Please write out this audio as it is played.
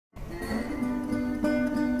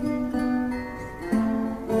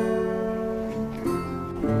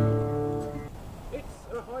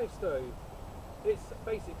stove. It's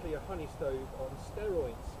basically a honey stove on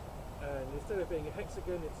steroids, and instead of being a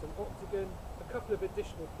hexagon, it's an octagon. A couple of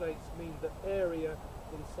additional plates mean the area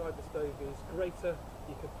inside the stove is greater.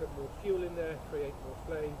 You can put more fuel in there, create more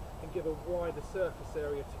flame, and give a wider surface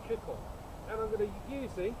area to cook on. And I'm going to be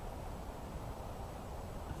using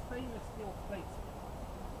a stainless steel plate,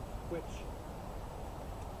 which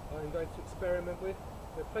I'm going to experiment with.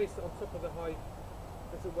 I'm going to place it on top of the hive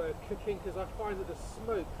as a way of cooking, because I find that the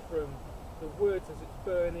smoke from the wood as it's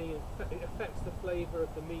burning, it affects the flavour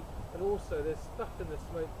of the meat, and also there's stuff in the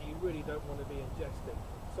smoke that you really don't want to be ingesting.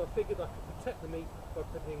 So I figured I could protect the meat by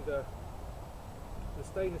putting the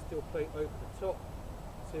stainless steel plate over the top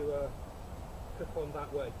to cook on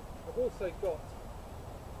that way. I've also got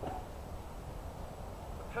a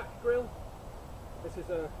pack grill. This is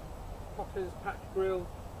a Coghlans pack grill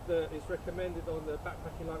that is recommended on the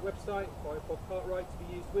Backpacking Light website by Bob Cartwright to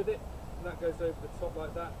be used with it, and that goes over the top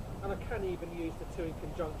like that. And I can even use the two in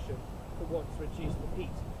conjunction for one to reduce the heat.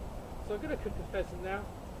 So I'm going to cook a pheasant now,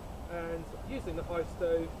 and using the hive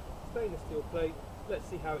stove, stainless steel plate. Let's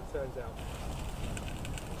see how it turns out.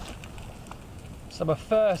 So my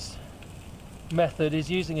first method is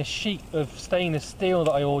using a sheet of stainless steel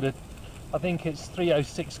that I ordered. I think it's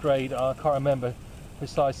 306 grade, I can't remember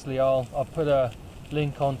precisely. I'll put a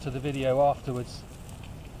link onto the video afterwards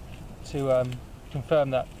to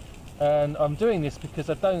confirm that. And I'm doing this because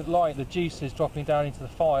I don't like the juices dropping down into the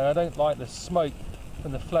fire. I don't like the smoke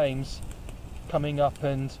from the flames coming up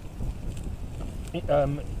and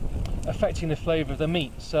affecting the flavour of the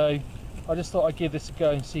meat. So I just thought I'd give this a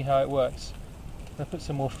go and see how it works. I'm going to put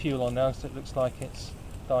some more fuel on now so it looks like it's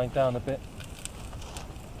dying down a bit.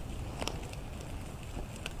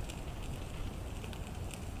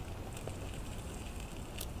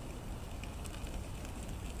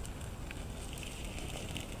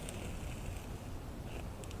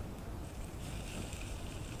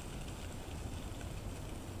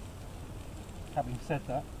 Having said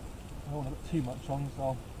that, I don't want to put too much on, so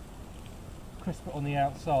I'll crisp it on the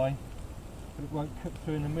outside, but it won't cook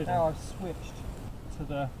through in the middle. Now I've switched to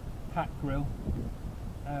the pack grill,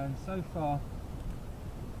 and so far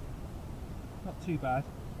not too bad.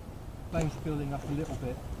 Flame's building up a little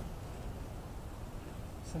bit.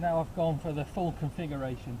 So now I've gone for the full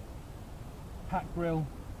configuration. Pack grill,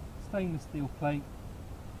 stainless steel plate.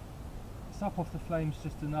 It's up off the flames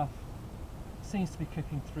just enough. It seems to be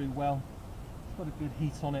cooking through well. It's got a good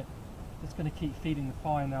heat on it. Just going to keep feeding the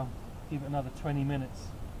fire now. Give it another 20 minutes.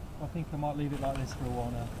 I think I might leave it like this for a while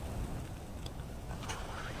now.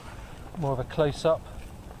 More of a close-up.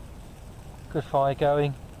 Good fire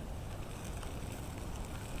going.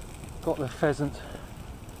 Got the pheasant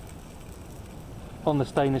on the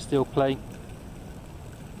stainless steel plate,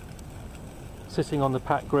 sitting on the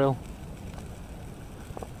pack grill.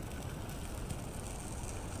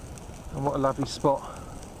 And what a lovely spot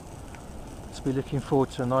to be looking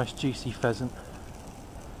forward to a nice juicy pheasant.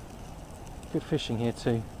 Good fishing here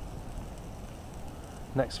too.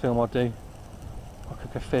 Next film I'll do, I'll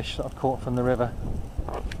cook a fish that I've caught from the river.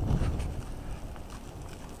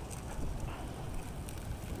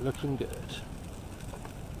 Looking good.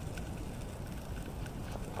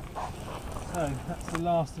 So that's the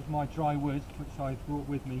last of my dry wood, which I brought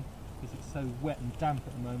with me because it's so wet and damp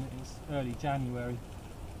at the moment. It's early January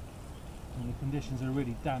and the conditions are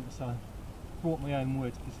really damp, so I brought my own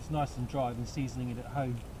wood because it's nice and dry than seasoning it at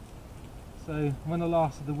home. So when the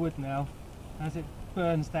last of the wood now, as it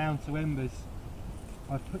burns down to embers,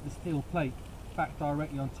 I've put the steel plate back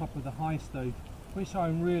directly on top of the hive stove, which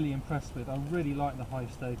I'm really impressed with. I really like the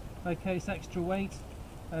hive stove. Okay, it's extra weight,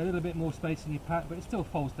 a little bit more space in your pack, but it still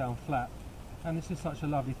folds down flat, and it's just such a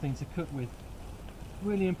lovely thing to cook with.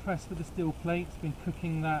 Really impressed with the steel plate. It's been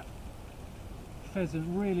cooking that pheasant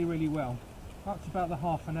really well, up to about the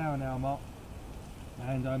half an hour now mark,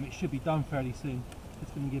 and it should be done fairly soon.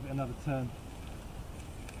 Just going to give it another turn.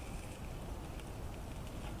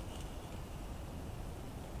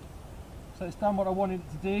 So it's done what I wanted it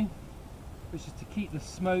to do, which is to keep the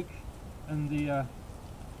smoke and the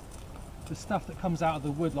stuff that comes out of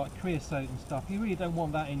the wood, like creosote and stuff. You really don't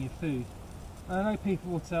want that in your food. And I know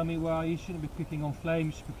people will tell me, well, you shouldn't be cooking on flame,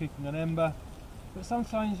 you should be cooking on ember, but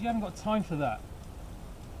sometimes you haven't got time for that,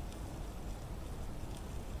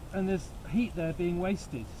 and there's heat there being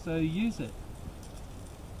wasted, so use it.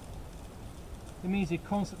 It means you're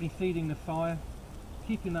constantly feeding the fire,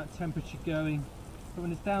 keeping that temperature going, but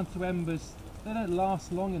when it's down to embers, they don't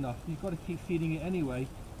last long enough. You've got to keep feeding it anyway,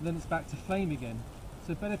 and then it's back to flame again.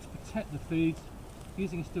 So better to protect the food.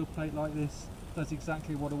 Using a steel plate like this does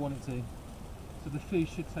exactly what I want it to. So the food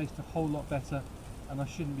should taste a whole lot better, and I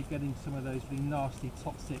shouldn't be getting some of those really nasty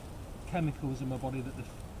toxic chemicals in my body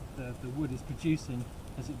that the wood is producing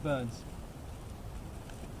as it burns.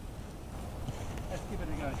 Let's give it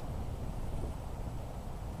a go.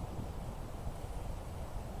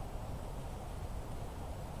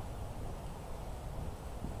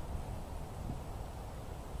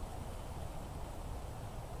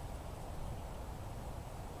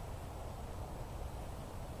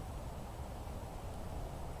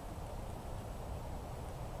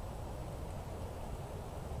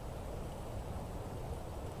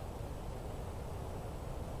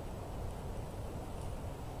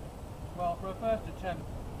 Well, for a first attempt,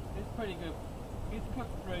 it's pretty good. It's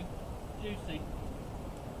cooked through, juicy.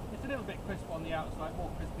 It's a little bit crisp on the outside,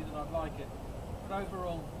 more crispy than I'd like it. But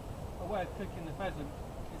overall, a way of cooking the pheasant,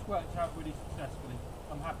 it's worked out really successfully.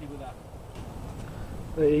 I'm happy with that.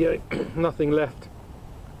 There you go, nothing left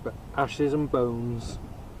but ashes and bones.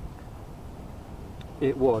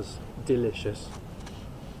 It was delicious.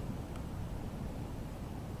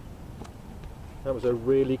 That was a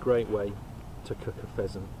really great way to cook a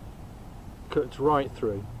pheasant. Cooked right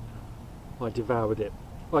through. I devoured it.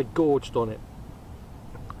 I gorged on it.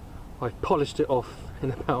 I polished it off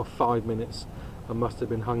in about 5 minutes. I must have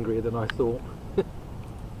been hungrier than I thought.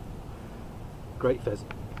 Great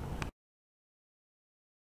pheasant.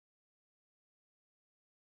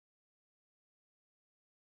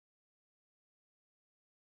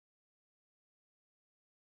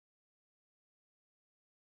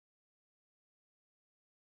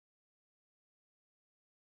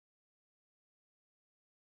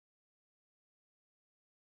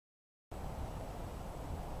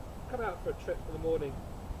 Come out for a trip for the morning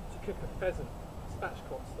to cook a pheasant,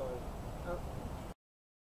 spatchcock style.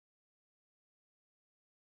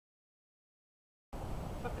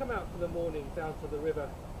 I've come out for the morning down to the river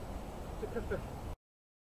to cook a...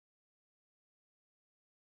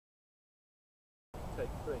 Take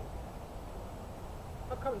 3.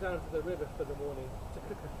 I've come down to the river for the morning to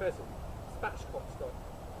cook a pheasant, spatchcock style.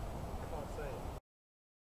 Can't say it.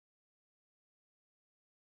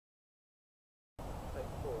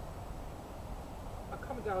 Take 4. I've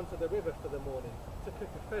come down to the river for the morning to cook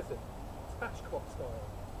a pheasant, spatchcock style,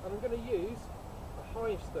 and I'm going to use a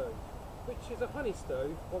hive stove, which is a honey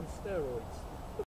stove on steroids.